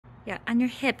Yeah, on your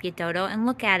hip, you dodo, and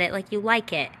look at it like you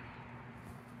like it.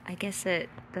 I guess it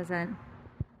doesn't.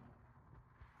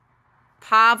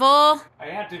 Pavel? I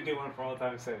had to do one for all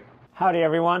time's sake. Howdy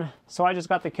everyone. So I just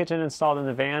got the kitchen installed in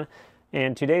the van,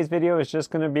 and today's video is just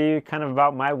going to be kind of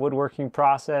about my woodworking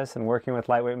process and working with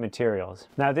lightweight materials.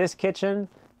 Now this kitchen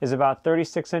is about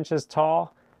 36 inches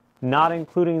tall, not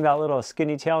including that little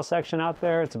skinny tail section out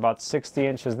there. It's about 60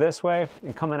 inches this way,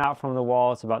 and coming out from the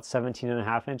wall it's about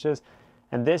 17.5 inches.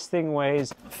 And this thing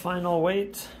weighs, final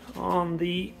weight on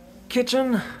the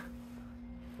kitchen,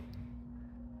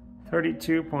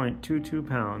 32.22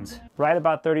 pounds. Right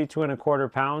about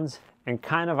 32.25 pounds. And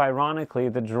kind of ironically,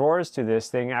 the drawers to this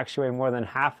thing actually weigh more than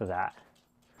half of that.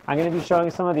 I'm going to be showing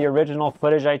some of the original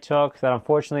footage I took that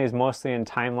unfortunately is mostly in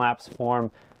time-lapse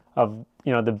form of,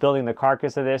 the building the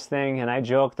carcass of this thing. And I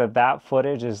joke that that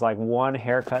footage is like one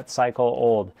haircut cycle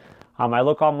old. I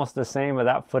look almost the same, but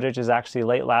that footage is actually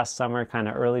late last summer, kind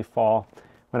of early fall,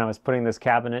 when I was putting this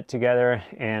cabinet together.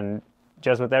 And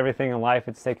just with everything in life,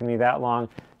 it's taken me that long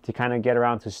to kind of get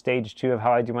around to stage 2 of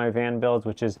how I do my van builds,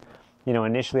 which is,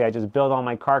 initially I just build all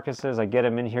my carcasses, I get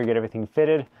them in here, get everything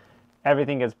fitted,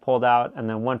 everything gets pulled out, and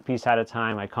then one piece at a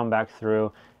time I come back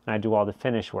through and I do all the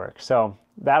finish work. So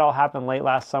that all happened late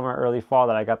last summer, early fall,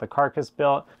 that I got the carcass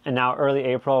built, and now early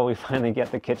April we finally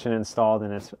get the kitchen installed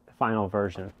in its final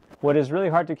version. What is really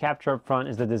hard to capture up front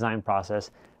is the design process.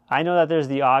 I know that there's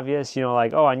the obvious,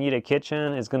 like, oh, I need a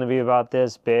kitchen, it's going to be about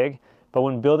this big. But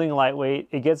when building lightweight,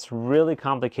 it gets really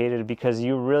complicated because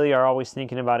you really are always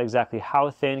thinking about exactly how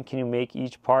thin can you make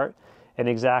each part and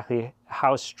exactly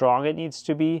how strong it needs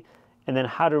to be, and then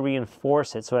how to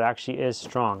reinforce it so it actually is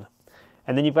strong.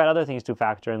 And then you've got other things to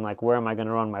factor in, like where am I going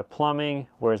to run my plumbing,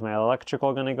 where's my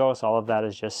electrical going to go, so all of that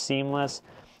is just seamless,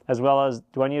 as well as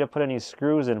do I need to put any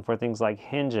screws in for things like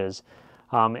hinges,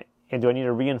 and do I need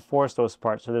to reinforce those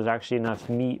parts so there's actually enough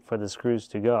meat for the screws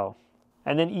to go.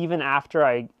 And then even after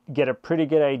I get a pretty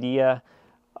good idea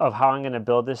of how I'm going to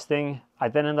build this thing, I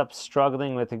then end up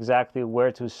struggling with exactly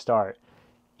where to start.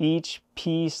 Each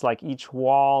piece, like each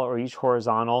wall or each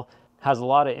horizontal, has a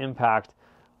lot of impact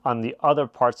on the other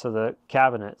parts of the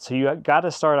cabinet. So you got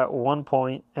to start at one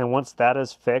point, and once that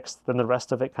is fixed, then the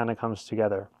rest of it kind of comes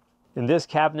together. In this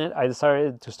cabinet, I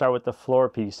decided to start with the floor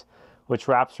piece, which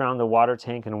wraps around the water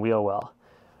tank and wheel well.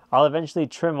 I'll eventually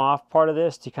trim off part of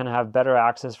this to kind of have better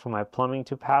access for my plumbing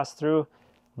to pass through,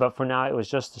 but for now it was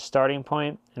just a starting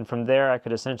point, and from there I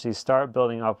could essentially start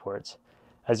building upwards.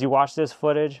 As you watch this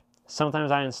footage,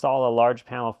 sometimes I install a large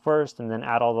panel first and then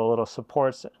add all the little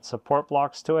supports and support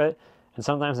blocks to it, and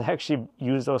sometimes I actually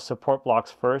use those support blocks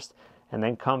first and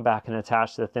then come back and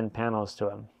attach the thin panels to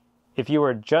them. If you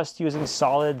were just using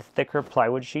solid, thicker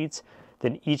plywood sheets,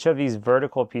 then each of these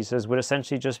vertical pieces would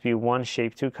essentially just be one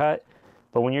shape to cut.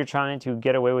 But when you're trying to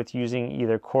get away with using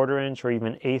either 1/4 inch or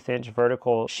even 1/8 inch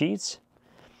vertical sheets,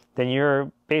 then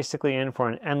you're basically in for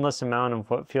an endless amount of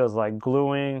what feels like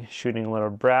gluing, shooting little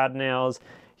brad nails,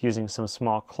 using some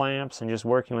small clamps, and just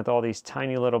working with all these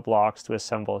tiny little blocks to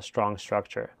assemble a strong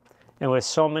structure. And with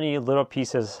so many little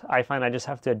pieces, I find I just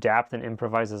have to adapt and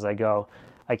improvise as I go.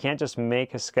 I can't just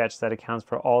make a sketch that accounts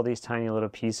for all these tiny little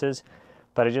pieces,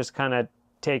 but I just kind of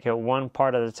take it one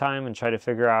part at a time and try to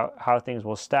figure out how things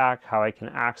will stack, how I can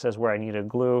access where I need to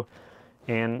glue,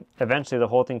 and eventually the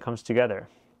whole thing comes together.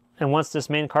 And once this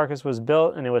main carcass was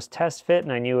built and it was test fit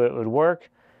and I knew it would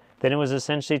work, then it was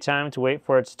essentially time to wait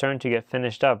for its turn to get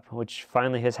finished up, which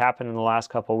finally has happened in the last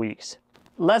couple weeks.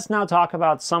 Let's now talk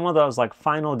about some of those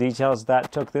final details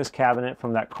that took this cabinet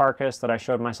from that carcass that I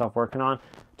showed myself working on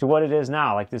to what it is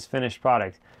now, like this finished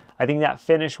product. I think that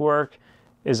finished work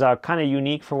is kind of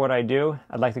unique for what I do.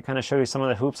 I'd like to kind of show you some of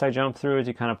the hoops I jumped through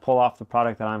to kind of pull off the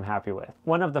product that I'm happy with.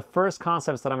 One of the first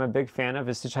concepts that I'm a big fan of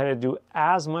is to try to do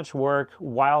as much work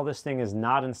while this thing is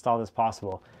not installed as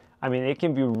possible. I mean, it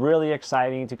can be really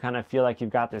exciting to kind of feel like you've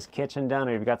got this kitchen done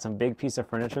or you've got some big piece of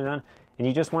furniture done and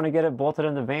you just want to get it bolted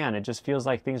in the van. It just feels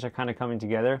like things are kind of coming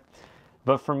together.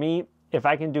 But for me, if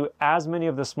I can do as many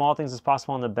of the small things as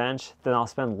possible on the bench, then I'll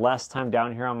spend less time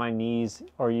down here on my knees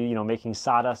or making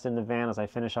sawdust in the van as I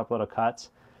finish up little cuts.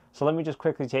 So let me just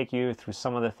quickly take you through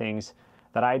some of the things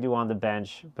that I do on the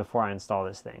bench before I install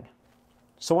this thing.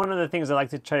 So one of the things I like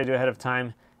to try to do ahead of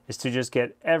time is to just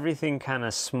get everything kind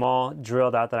of small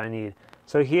drilled out that I need.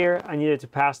 So here I needed to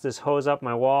pass this hose up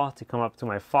my wall to come up to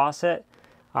my faucet.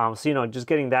 So just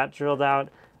getting that drilled out,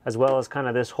 as well as kind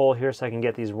of this hole here so I can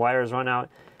get these wires run out.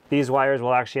 These wires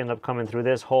will actually end up coming through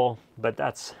this hole, but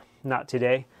that's not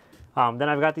today. Then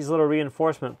I've got these little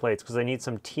reinforcement plates because I need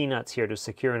some T-nuts here to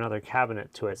secure another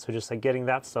cabinet to it. So just like getting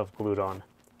that stuff glued on.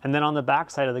 And then on the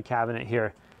back side of the cabinet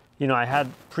here, you know, I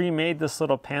had pre-made this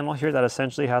little panel here that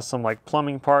essentially has some like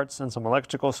plumbing parts and some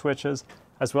electrical switches,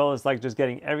 as well as like just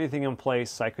getting everything in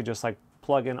place so I could just like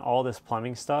plug in all this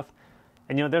plumbing stuff.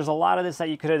 And you know, there's a lot of this that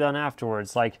you could have done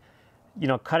afterwards, like, you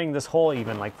know, cutting this hole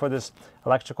even like for this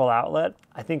electrical outlet.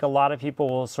 I think a lot of people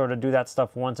will sort of do that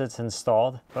stuff once it's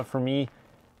installed. But for me,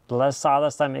 the less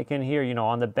sawdust I make in here, you know,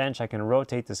 on the bench, I can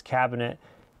rotate this cabinet,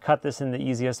 cut this in the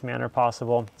easiest manner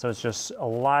possible. So it's just a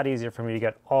lot easier for me to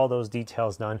get all those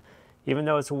details done, even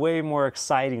though it's way more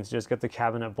exciting to just get the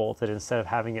cabinet bolted instead of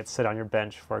having it sit on your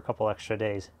bench for a couple extra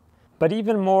days. But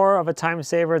even more of a time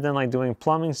saver than like doing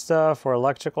plumbing stuff or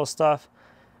electrical stuff,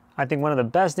 I think one of the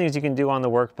best things you can do on the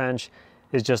workbench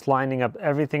is just lining up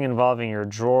everything involving your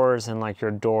drawers and like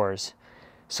your doors.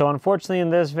 So unfortunately in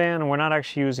this van, we're not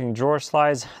actually using drawer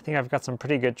slides. I think I've got some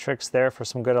pretty good tricks there for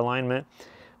some good alignment,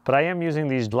 but I am using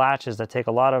these latches that take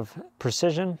a lot of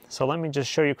precision. So let me just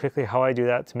show you quickly how I do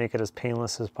that to make it as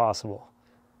painless as possible.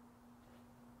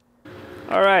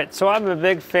 All right, so I'm a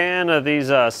big fan of these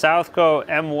Southco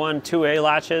M1 2A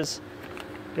latches.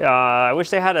 I wish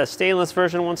they had a stainless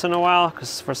version once in a while,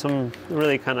 because for some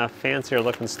really kind of fancier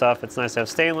looking stuff, it's nice to have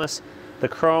stainless. The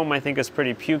chrome I think is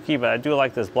pretty pukey, but I do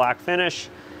like this black finish.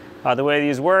 The way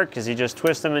these work is you just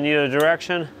twist them in either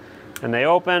direction and they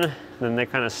open, then they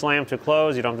kind of slam to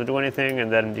close. You don't have to do anything,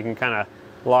 and then you can kind of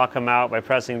lock them out by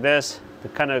pressing this. The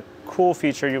kind of cool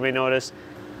feature you may notice,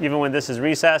 even when this is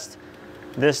recessed,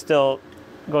 this still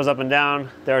goes up and down.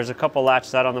 There's a couple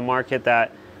latches out on the market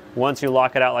that once you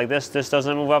lock it out like this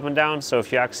doesn't move up and down. So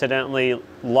if you accidentally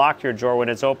lock your drawer when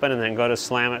it's open and then go to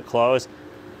slam it closed,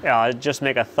 just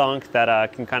make a thunk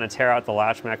that can kind of tear out the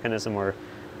latch mechanism, or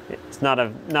it's not a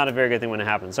very good thing when it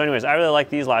happens. So anyways, I really like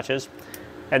these latches.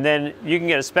 And then you can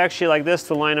get a spec sheet like this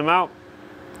to line them out.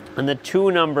 And the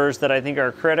two numbers that I think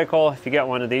are critical if you get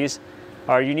one of these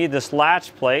are you need this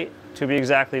latch plate to be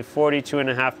exactly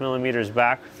 42.5 millimeters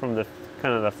back from the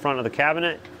kind of the front of the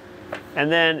cabinet. And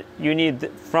then you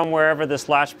need, from wherever this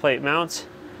latch plate mounts,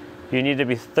 you need to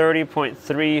be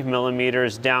 30.3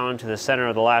 millimeters down to the center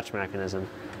of the latch mechanism.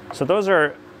 So those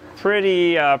are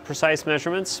pretty precise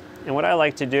measurements. And what I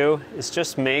like to do is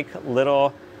just make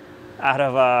little, out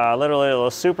of little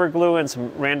super glue and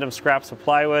some random scraps of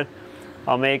plywood,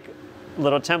 I'll make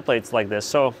little templates like this.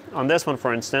 So on this one,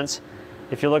 for instance,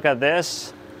 if you look at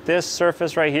this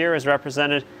surface right here is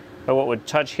represented by what would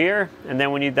touch here, and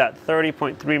then we need that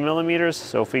 30.3 millimeters.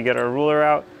 So if we get our ruler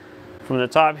out from the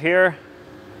top here,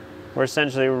 we're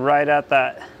essentially right at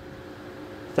that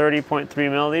 30.3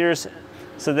 milliliters.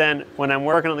 So then when I'm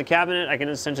working on the cabinet, I can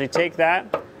essentially take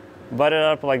that, butt it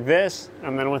up like this,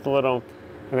 and then with a little,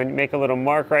 I'm going to make a little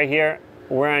mark right here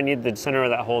where I need the center of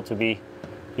that hole to be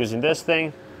using this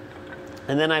thing.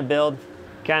 And then I build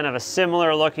kind of a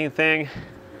similar looking thing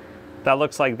that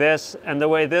looks like this. And the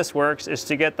way this works is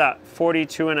to get that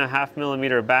 42.5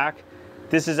 millimeter back.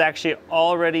 This is actually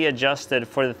already adjusted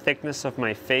for the thickness of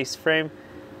my face frame,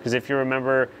 because if you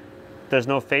remember, there's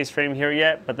no face frame here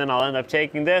yet, but then I'll end up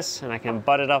taking this and I can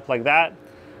butt it up like that,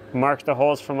 mark the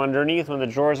holes from underneath when the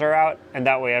drawers are out, and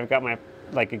that way I've got my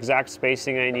like exact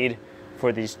spacing I need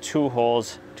for these two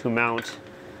holes to mount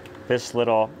this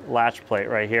little latch plate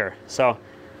right here. So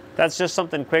that's just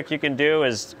something quick you can do,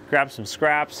 is grab some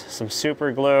scraps, some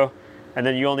super glue, and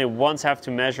then you only once have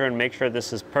to measure and make sure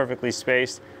this is perfectly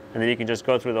spaced, and then you can just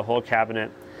go through the whole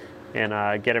cabinet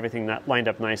and get everything lined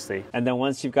up nicely. And then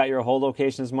once you've got your hole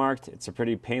locations marked, it's a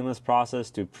pretty painless process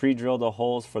to pre-drill the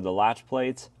holes for the latch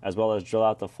plates, as well as drill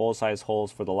out the full-size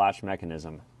holes for the latch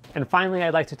mechanism. And finally,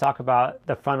 I'd like to talk about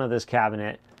the front of this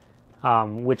cabinet,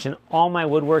 which in all my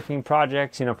woodworking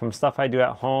projects, you know, from stuff I do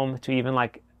at home to even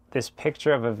like this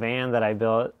picture of a van that I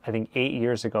built, I think 8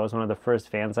 years ago, is one of the first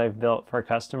vans I've built for a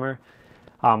customer.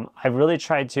 I've really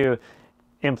tried to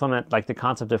implement like the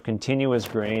concept of continuous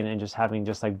grain and just having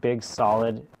just like big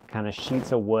solid kind of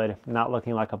sheets of wood, not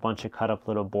looking like a bunch of cut up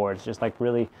little boards, just like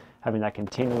really having that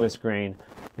continuous grain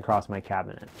across my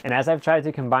cabinet. And as I've tried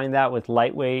to combine that with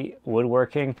lightweight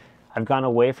woodworking, I've gone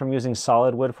away from using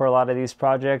solid wood for a lot of these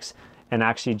projects, and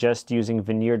actually just using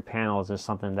veneered panels is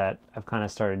something that I've kind of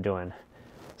started doing.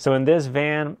 So in this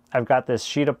van, I've got this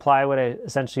sheet of plywood I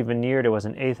essentially veneered. It was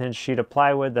an 1/8 inch sheet of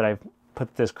plywood that I've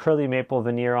put this curly maple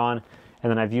veneer on, and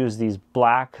then I've used these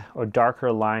black or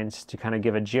darker lines to kind of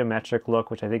give a geometric look,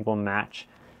 which I think will match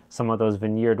some of those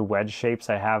veneered wedge shapes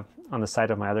I have on the side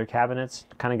of my other cabinets,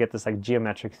 to kind of get this like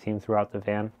geometric theme throughout the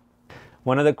van.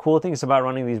 One of the cool things about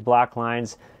running these black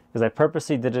lines is I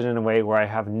purposely did it in a way where I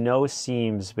have no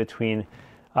seams between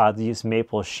these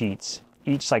maple sheets.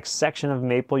 Each like section of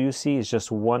maple you see is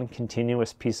just one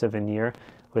continuous piece of veneer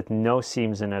with no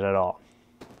seams in it at all.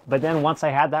 But then once I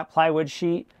had that plywood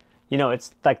sheet you know,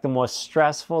 it's like the most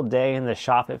stressful day in the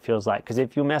shop, it feels like. Because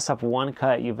if you mess up one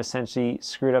cut, you've essentially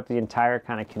screwed up the entire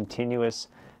kind of continuous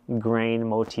grain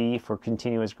motif or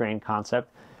continuous grain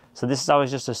concept. So this is always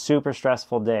just a super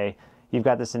stressful day. You've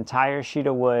got this entire sheet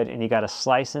of wood and you got to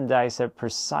slice and dice it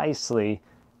precisely,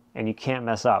 and you can't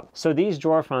mess up. So these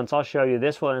drawer fronts, I'll show you,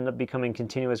 this will end up becoming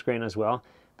continuous grain as well.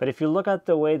 But if you look at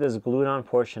the way this glued on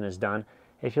portion is done,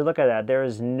 if you look at that, there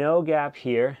is no gap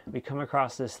here. We come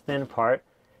across this thin part,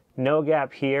 no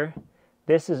gap here.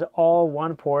 This is all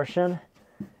one portion.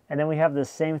 And then we have the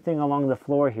same thing along the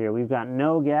floor here. We've got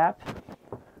no gap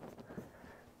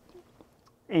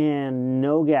and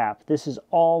no gap. This is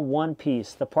all one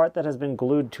piece. The part that has been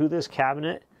glued to this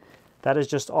cabinet, that is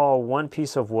just all one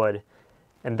piece of wood.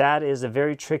 And that is a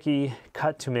very tricky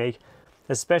cut to make,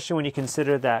 especially when you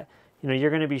consider that, you know, you're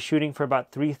going to be shooting for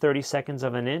about 3/32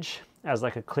 of an inch as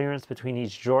like a clearance between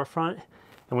each drawer front.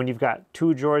 And when you've got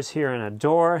two drawers here and a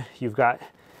door, you've got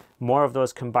more of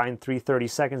those combined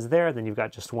 3/32 there, then you've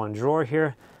got just one drawer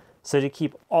here. So to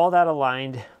keep all that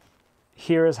aligned,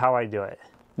 here is how I do it.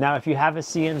 Now, if you have a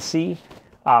CNC,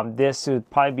 this would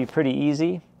probably be pretty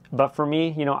easy. But for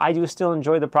me, you know, I do still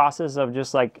enjoy the process of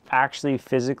just like actually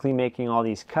physically making all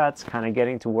these cuts, kind of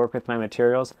getting to work with my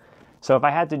materials. So if I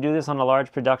had to do this on a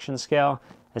large production scale,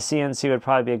 a CNC would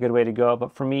probably be a good way to go.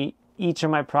 But for me, each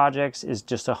of my projects is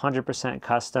just 100%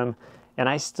 custom. And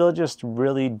I still just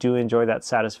really do enjoy that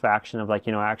satisfaction of like,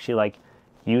 you know, actually like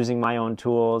using my own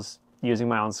tools, using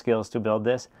my own skills to build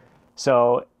this.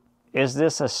 So is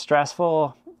this a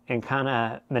stressful and kind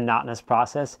of monotonous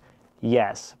process?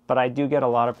 Yes, but I do get a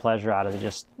lot of pleasure out of it,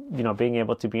 just, you know, being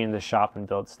able to be in the shop and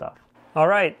build stuff. All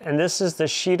right, and this is the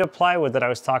sheet of plywood that I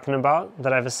was talking about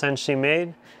that I've essentially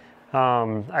made.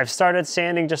 I've started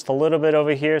sanding just a little bit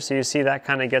over here, so you see that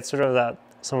kind of gets rid of that,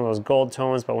 some of those gold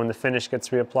tones, but when the finish gets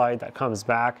reapplied, that comes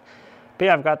back. But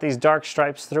yeah, I've got these dark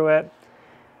stripes through it.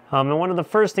 And one of the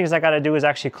first things I got to do is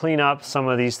actually clean up some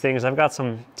of these things. I've got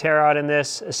some tear out in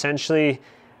this. Essentially,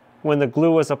 when the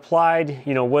glue was applied,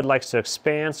 you know, wood likes to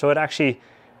expand, so it actually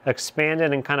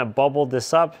expanded and kind of bubbled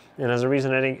this up. And as a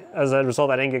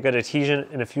result, I didn't get good adhesion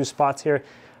in a few spots here.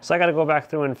 So I got to go back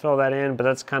through and fill that in, but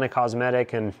that's kind of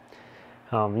cosmetic. And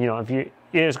you know,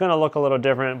 it's going to look a little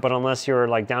different, but unless you're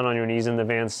like down on your knees in the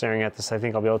van staring at this, I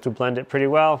think I'll be able to blend it pretty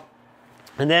well.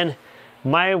 And then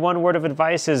my one word of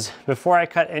advice is before I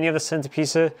cut any of the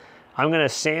centerpieces, I'm going to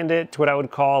sand it to what I would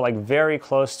call like very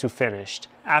close to finished.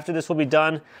 After this will be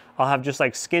done, I'll have just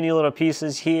like skinny little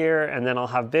pieces here, and then I'll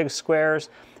have big squares.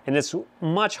 And it's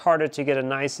much harder to get a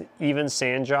nice even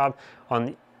sand job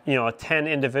on, you know, 10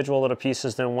 individual little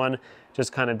pieces than one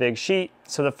just kind of big sheet.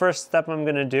 So the first step I'm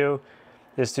going to do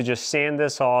is to just sand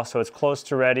this all so it's close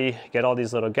to ready, get all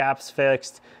these little gaps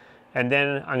fixed, and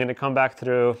then I'm going to come back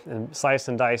through and slice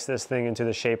and dice this thing into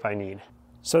the shape I need.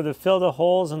 So to fill the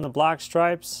holes in the black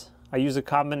stripes, I use a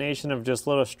combination of just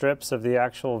little strips of the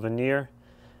actual veneer,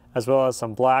 as well as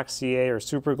some black CA or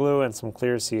super glue and some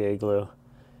clear CA glue.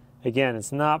 Again,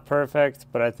 it's not perfect,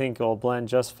 but I think it will blend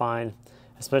just fine,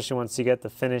 especially once you get the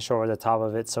finish over the top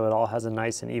of it so it all has a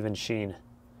nice and even sheen.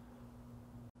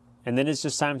 And then it's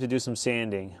just time to do some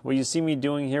sanding. What you see me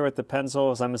doing here with the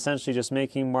pencil is I'm essentially just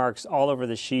making marks all over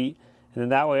the sheet, and then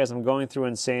that way as I'm going through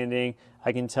and sanding,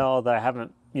 I can tell that I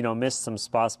haven't, you know, missed some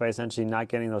spots by essentially not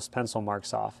getting those pencil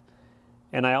marks off.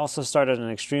 And I also started an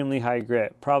extremely high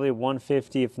grit, probably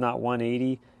 150 if not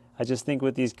 180. I just think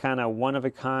with these kind of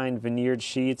one-of-a-kind veneered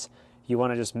sheets, you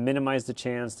want to just minimize the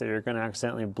chance that you're going to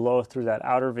accidentally blow through that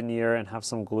outer veneer and have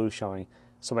some glue showing.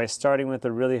 So by starting with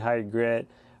a really high grit,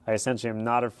 I essentially am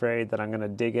not afraid that I'm going to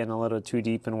dig in a little too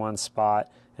deep in one spot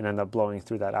and end up blowing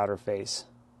through that outer face.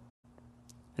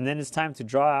 And then it's time to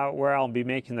draw out where I'll be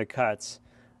making the cuts.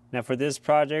 Now for this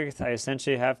project, I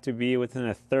essentially have to be within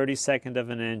a 32nd of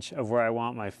an inch of where I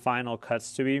want my final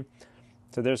cuts to be.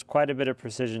 So there's quite a bit of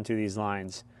precision to these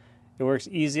lines. It works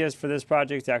easiest for this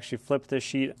project to actually flip the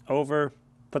sheet over,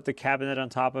 put the cabinet on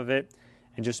top of it,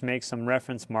 and just make some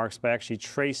reference marks by actually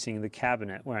tracing the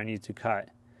cabinet where I need to cut.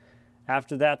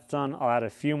 After that's done, I'll add a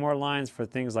few more lines for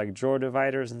things like drawer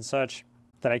dividers and such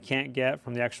that I can't get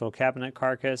from the actual cabinet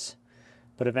carcass.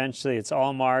 But eventually it's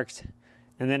all marked,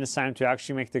 and then it's time to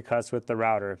actually make the cuts with the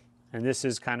router. And this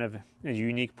is kind of a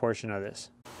unique portion of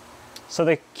this. So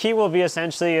the key will be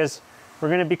essentially is we're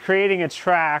going to be creating a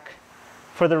track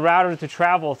for the router to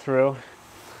travel through.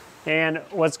 And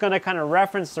what's going to kind of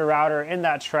reference the router in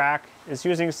that track is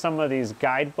using some of these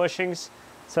guide bushings.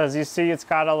 So as you see, it's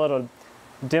got a little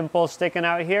dimple sticking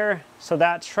out here. So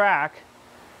that track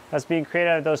that's being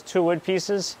created out of those two wood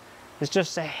pieces is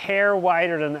just a hair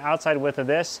wider than the outside width of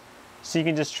this. So you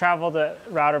can just travel the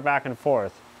router back and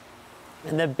forth.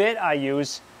 And the bit I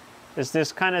use is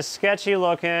this kind of sketchy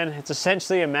looking, it's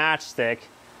essentially a matchstick.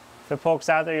 If it pokes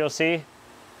out there, you'll see.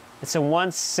 It's a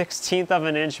 1/16 of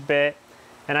an inch bit.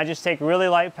 And I just take really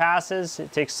light passes.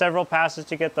 It takes several passes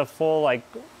to get the full like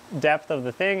depth of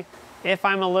the thing. If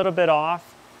I'm a little bit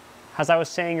off, as I was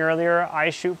saying earlier, I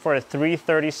shoot for a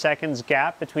 3/30 seconds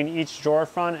gap between each drawer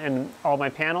front and all my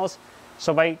panels.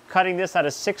 So by cutting this at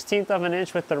a 1/16 of an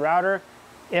inch with the router,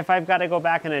 if I've got to go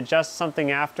back and adjust something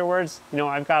afterwards, you know,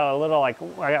 I've got a little like,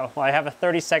 I have a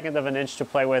 32nd of an inch to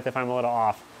play with if I'm a little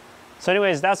off. So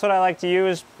anyways, that's what I like to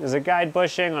use is a guide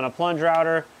bushing on a plunge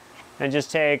router and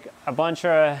just take a bunch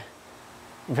of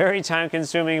very time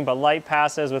consuming but light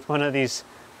passes with one of these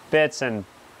bits. And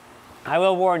I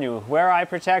will warn you, wear eye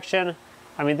protection.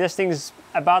 I mean, this thing's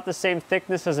about the same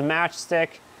thickness as a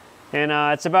matchstick, and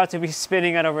it's about to be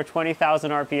spinning at over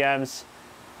 20,000 RPMs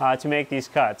to make these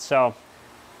cuts. So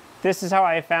this is how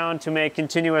I found to make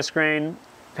continuous grain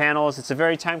panels. It's a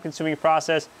very time-consuming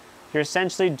process. You're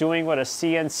essentially doing what a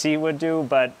CNC would do,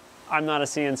 but I'm not a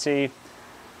CNC.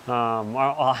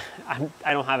 I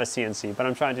don't have a CNC, but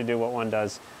I'm trying to do what one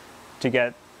does to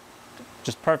get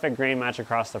just perfect grain match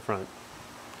across the front.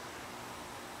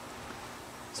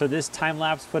 So this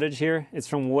time-lapse footage here, it's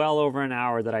from well over an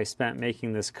hour that I spent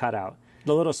making this cutout.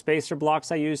 The little spacer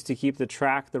blocks I use to keep the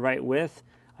track the right width,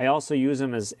 I also use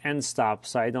them as end stops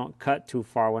so I don't cut too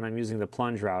far when I'm using the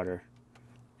plunge router.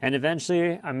 And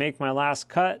eventually I make my last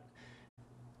cut,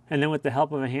 and then with the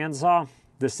help of a handsaw,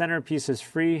 the center piece is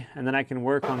free, and then I can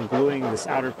work on gluing this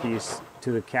outer piece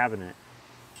to the cabinet.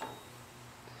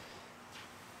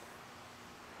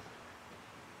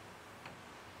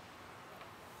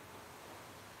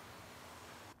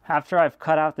 After I've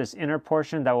cut out this inner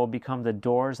portion that will become the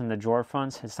doors and the drawer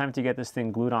fronts, it's time to get this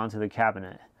thing glued onto the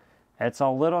cabinet. It's a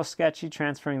little sketchy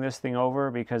transferring this thing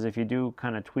over because if you do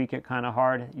kind of tweak it kind of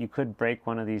hard, you could break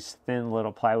one of these thin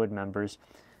little plywood members.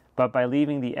 But by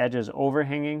leaving the edges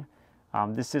overhanging,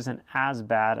 this isn't as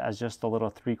bad as just the little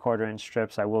 3/4 inch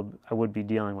strips I would be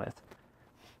dealing with.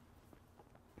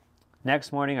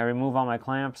 Next morning, I remove all my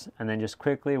clamps, and then just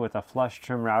quickly with a flush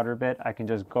trim router bit, I can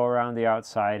just go around the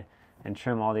outside and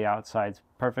trim all the outsides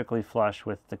perfectly flush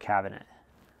with the cabinet.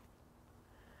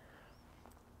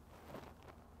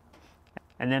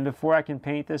 And then before I can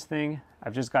paint this thing,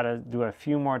 I've just got to do a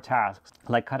few more tasks,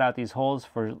 like cut out these holes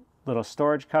for little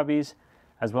storage cubbies,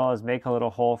 as well as make a little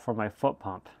hole for my foot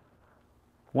pump.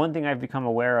 One thing I've become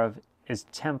aware of is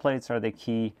templates are the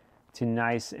key to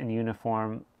nice and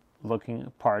uniform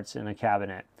looking parts in a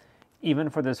cabinet. Even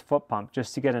for this foot pump,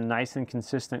 just to get a nice and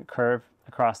consistent curve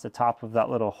across the top of that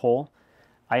little hole,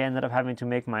 I ended up having to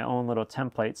make my own little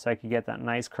template so I could get that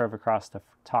nice curve across the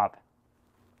top.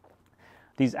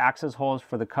 These access holes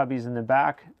for the cubbies in the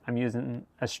back, I'm using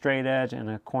a straight edge and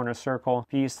a corner circle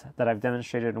piece that I've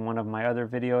demonstrated in one of my other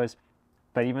videos.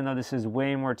 But even though this is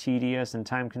way more tedious and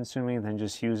time consuming than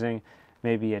just using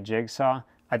maybe a jigsaw,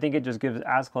 I think it just gives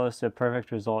as close to a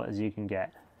perfect result as you can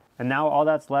get. And now all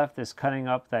that's left is cutting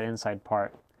up that inside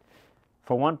part.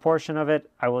 For one portion of it,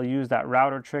 I will use that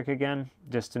router trick again,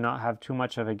 just to not have too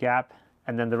much of a gap.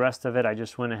 And then the rest of it, I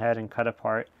just went ahead and cut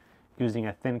apart using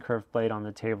a thin curved blade on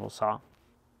the table saw.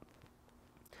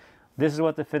 This is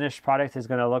what the finished product is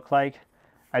going to look like.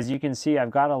 As you can see, I've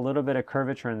got a little bit of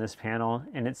curvature in this panel,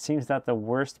 and it seems that the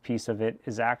worst piece of it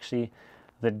is actually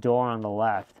the door on the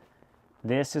left.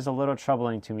 This is a little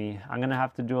troubling to me. I'm going to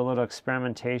have to do a little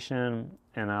experimentation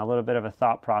and a little bit of a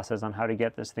thought process on how to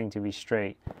get this thing to be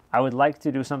straight. I would like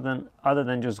to do something other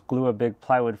than just glue a big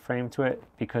plywood frame to it,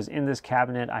 because in this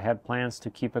cabinet I had plans to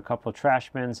keep a couple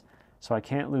trash bins, so I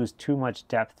can't lose too much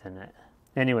depth in it.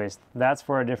 Anyways, that's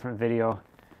for a different video.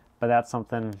 But that's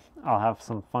something I'll have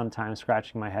some fun time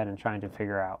scratching my head and trying to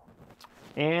figure out.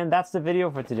 And that's the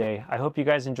video for today. I hope you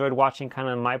guys enjoyed watching kind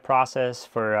of my process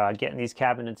for getting these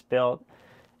cabinets built.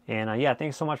 And yeah,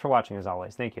 thanks so much for watching as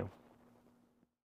always. Thank you.